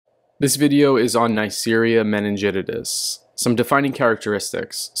This video is on Neisseria meningitidis. Some defining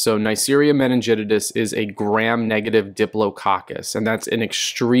characteristics. So Neisseria meningitidis is a gram-negative diplococcus, and that's an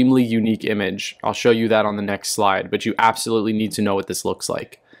extremely unique image. I'll show you that on the next slide, but you absolutely need to know what this looks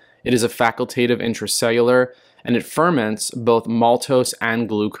like. It is a facultative intracellular, and it ferments both maltose and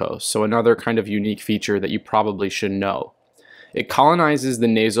glucose, so another kind of unique feature that you probably should know. It colonizes the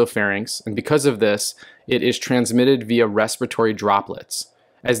nasopharynx, and because of this, it is transmitted via respiratory droplets.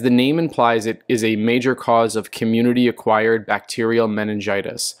 As the name implies, it is a major cause of community-acquired bacterial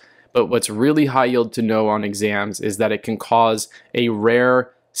meningitis. But what's really high yield to know on exams is that it can cause a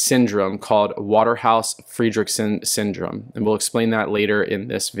rare syndrome called Waterhouse-Friderichsen syndrome, and we'll explain that later in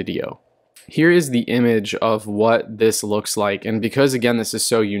this video. Here is the image of what this looks like, and because again this is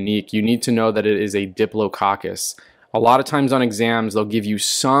so unique, you need to know that it is a diplococcus. A lot of times on exams, they'll give you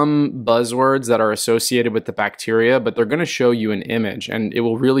some buzzwords that are associated with the bacteria, but they're going to show you an image, and it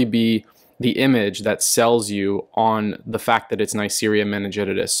will really be the image that sells you on the fact that it's Neisseria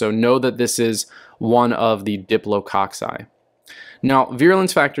meningitidis. So know that this is one of the diplococci. Now,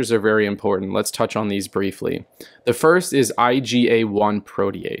 virulence factors are very important. Let's touch on these briefly. The first is IgA1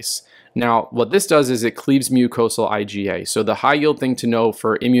 protease. Now, what this does is it cleaves mucosal IgA. So the high yield thing to know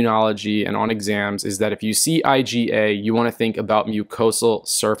for immunology and on exams is that if you see IgA, you want to think about mucosal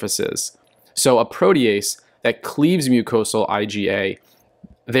surfaces. So a protease that cleaves mucosal IgA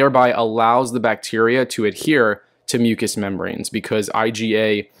thereby allows the bacteria to adhere to mucous membranes because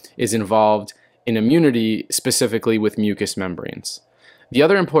IgA is involved in immunity, specifically with mucous membranes. The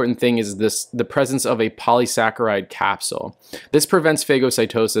other important thing is the presence of a polysaccharide capsule. This prevents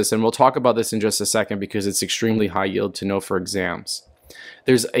phagocytosis, and we'll talk about this in just a second because it's extremely high yield to know for exams.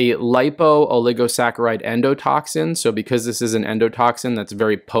 There's a lipo-oligosaccharide endotoxin, so because this is an endotoxin that's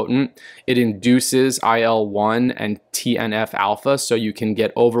very potent, it induces IL-1 and TNF-alpha, so you can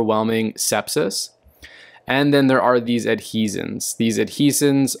get overwhelming sepsis. And then there are these adhesins. These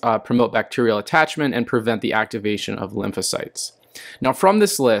adhesins promote bacterial attachment and prevent the activation of lymphocytes. Now from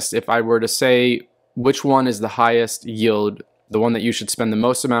this list, if I were to say which one is the highest yield, the one that you should spend the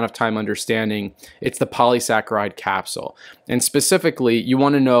most amount of time understanding, it's the polysaccharide capsule. And specifically, you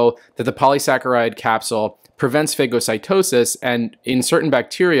want to know that the polysaccharide capsule prevents phagocytosis, and in certain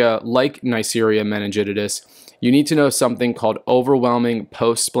bacteria like Neisseria meningitidis, you need to know something called overwhelming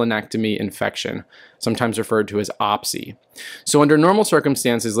post-splenectomy infection, sometimes referred to as OPSI. So under normal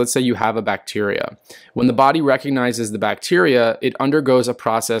circumstances, let's say you have a bacteria. When the body recognizes the bacteria, it undergoes a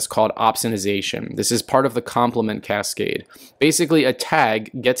process called opsonization. This is part of the complement cascade. Basically, a tag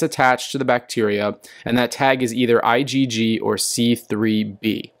gets attached to the bacteria, and that tag is either IgG or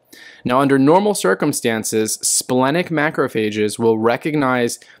C3b. Now, under normal circumstances, splenic macrophages will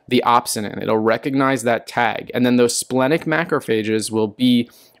recognize the opsonin. It'll recognize that tag, and then those splenic macrophages will be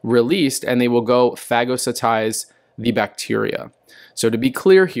released, and they will go phagocytize the bacteria. So to be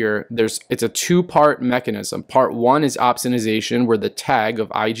clear here, it's a two-part mechanism. Part one is opsonization, where the tag of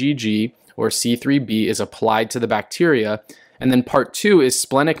IgG or C3b is applied to the bacteria, and then part two is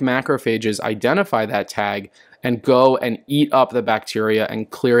splenic macrophages identify that tag and go and eat up the bacteria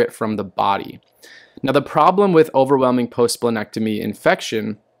and clear it from the body. Now, the problem with overwhelming post-splenectomy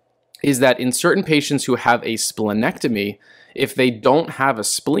infection is that in certain patients who have a splenectomy, if they don't have a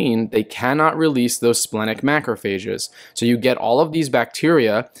spleen, they cannot release those splenic macrophages. So you get all of these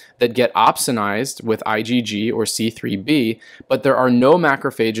bacteria that get opsonized with IgG or C3b, but there are no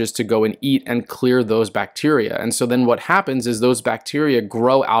macrophages to go and eat and clear those bacteria. And so then what happens is those bacteria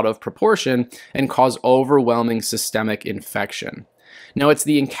grow out of proportion and cause overwhelming systemic infection. Now, it's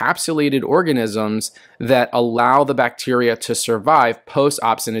the encapsulated organisms that allow the bacteria to survive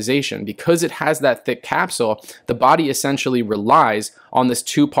post-opsonization. Because it has that thick capsule, the body essentially relies on this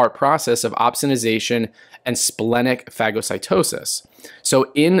two-part process of opsonization and splenic phagocytosis.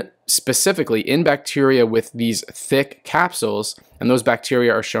 So specifically in bacteria with these thick capsules, and those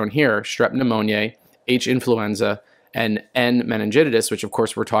bacteria are shown here, Strep pneumoniae, H. influenza, and N. meningitidis, which of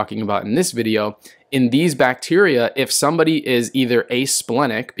course we're talking about in this video, in these bacteria, if somebody is either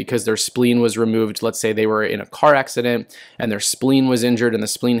asplenic because their spleen was removed, let's say they were in a car accident and their spleen was injured and the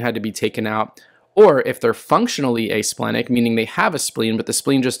spleen had to be taken out, or if they're functionally asplenic, meaning they have a spleen but the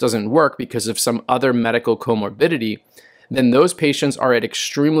spleen just doesn't work because of some other medical comorbidity, then those patients are at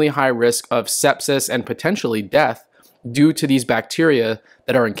extremely high risk of sepsis and potentially death due to these bacteria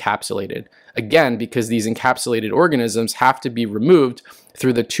that are encapsulated. Again, because these encapsulated organisms have to be removed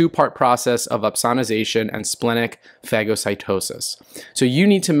through the two-part process of opsonization and splenic phagocytosis. So you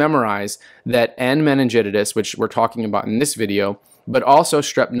need to memorize that N. meningitidis, which we're talking about in this video, but also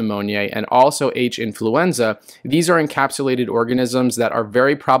strep pneumoniae and also H. influenza. These are encapsulated organisms that are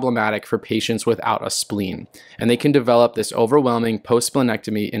very problematic for patients without a spleen, and they can develop this overwhelming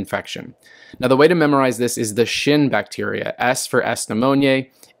post-splenectomy infection. Now, the way to memorize this is the Shin bacteria, S for S. pneumoniae,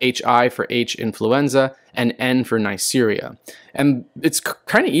 HI for H. influenza, and N for Neisseria. And it's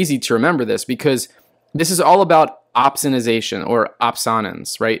kind of easy to remember this because this is all about opsonization or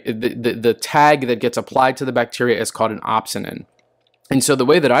opsonins, right? The tag that gets applied to the bacteria is called an opsonin. And so the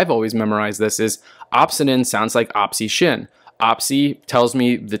way that I've always memorized this is opsonin sounds like opsi-shin. Opsi tells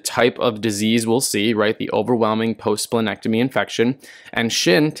me the type of disease we'll see, right? The overwhelming post-splenectomy infection. And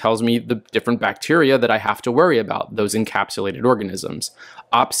shin tells me the different bacteria that I have to worry about, those encapsulated organisms.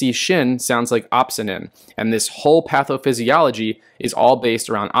 Opsi-shin sounds like opsonin. And this whole pathophysiology is all based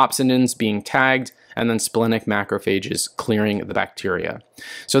around opsonins being tagged and then splenic macrophages clearing the bacteria.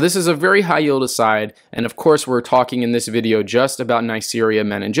 So this is a very high yield aside, and of course we're talking in this video just about Neisseria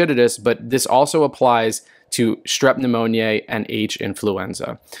meningitidis, but this also applies to strep pneumoniae and H.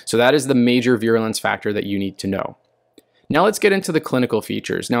 influenza. So that is the major virulence factor that you need to know. Now let's get into the clinical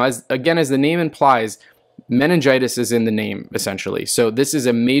features. Now, as the name implies, meningitis is in the name, essentially. So this is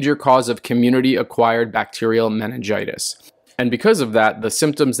a major cause of community-acquired bacterial meningitis. And because of that, the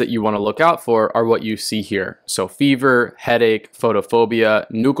symptoms that you want to look out for are what you see here. So fever, headache, photophobia,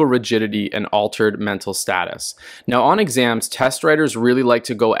 nuchal rigidity, and altered mental status. Now on exams, test writers really like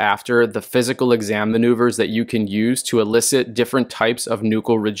to go after the physical exam maneuvers that you can use to elicit different types of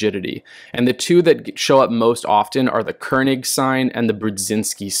nuchal rigidity. And the two that show up most often are the Koenig sign and the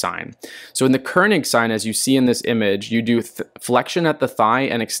Brudzinski sign. So in the Koenig sign, as you see in this image, you do flexion at the thigh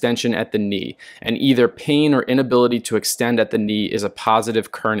and extension at the knee. And either pain or inability to extend at the knee is a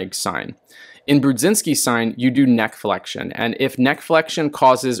positive Koenig sign. In Brudzinski sign, you do neck flexion, and if neck flexion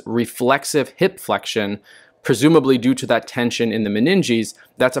causes reflexive hip flexion, presumably due to that tension in the meninges,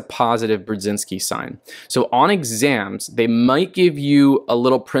 that's a positive Brudzinski sign. So on exams, they might give you a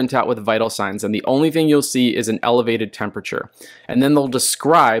little printout with vital signs, and the only thing you'll see is an elevated temperature. And then they'll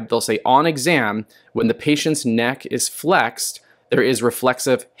say on exam, when the patient's neck is flexed, there is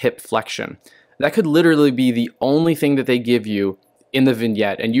reflexive hip flexion. That could literally be the only thing that they give you in the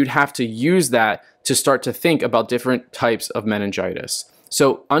vignette, and you'd have to use that to start to think about different types of meningitis.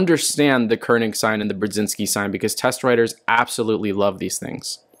 So understand the Koenig sign and the Brudzinski sign because test writers absolutely love these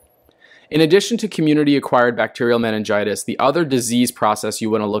things. In addition to community-acquired bacterial meningitis, the other disease process you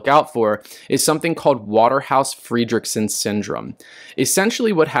want to look out for is something called Waterhouse-Friderichsen syndrome.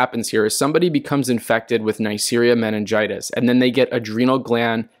 Essentially what happens here is somebody becomes infected with Neisseria meningitidis, and then they get adrenal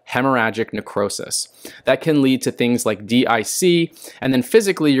gland hemorrhagic necrosis. That can lead to things like DIC, and then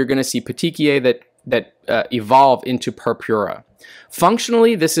physically you're going to see petechiae that evolve into purpura.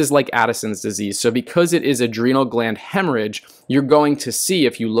 Functionally, this is like Addison's disease. So because it is adrenal gland hemorrhage, you're going to see,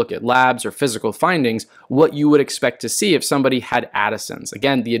 if you look at labs or physical findings, what you would expect to see if somebody had Addison's.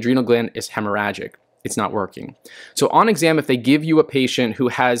 Again, the adrenal gland is hemorrhagic. It's not working. So on exam, if they give you a patient who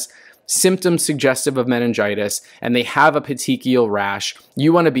has symptoms suggestive of meningitis and they have a petechial rash,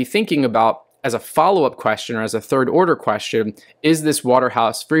 you want to be thinking about, as a follow-up question or as a third-order question, is this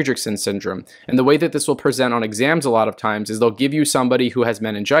Waterhouse-Friderichsen syndrome? And the way that this will present on exams a lot of times is they'll give you somebody who has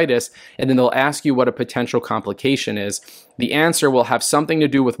meningitis, and then they'll ask you what a potential complication is. The answer will have something to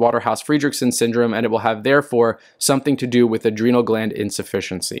do with Waterhouse-Friderichsen syndrome, and it will have, therefore, something to do with adrenal gland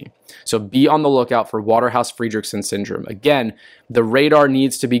insufficiency. So be on the lookout for Waterhouse-Friderichsen syndrome. Again, the radar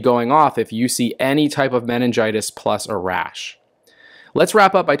needs to be going off if you see any type of meningitis plus a rash. Let's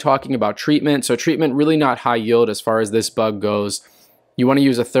wrap up by talking about treatment. So treatment really not high yield as far as this bug goes. You want to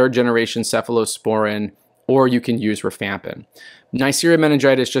use a third-generation cephalosporin, or you can use rifampin. Neisseria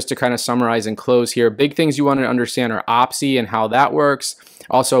meningitis, just to kind of summarize and close here, big things you want to understand are OPSI and how that works,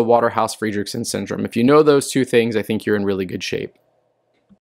 also Waterhouse-Friderichsen syndrome. If you know those two things, I think you're in really good shape.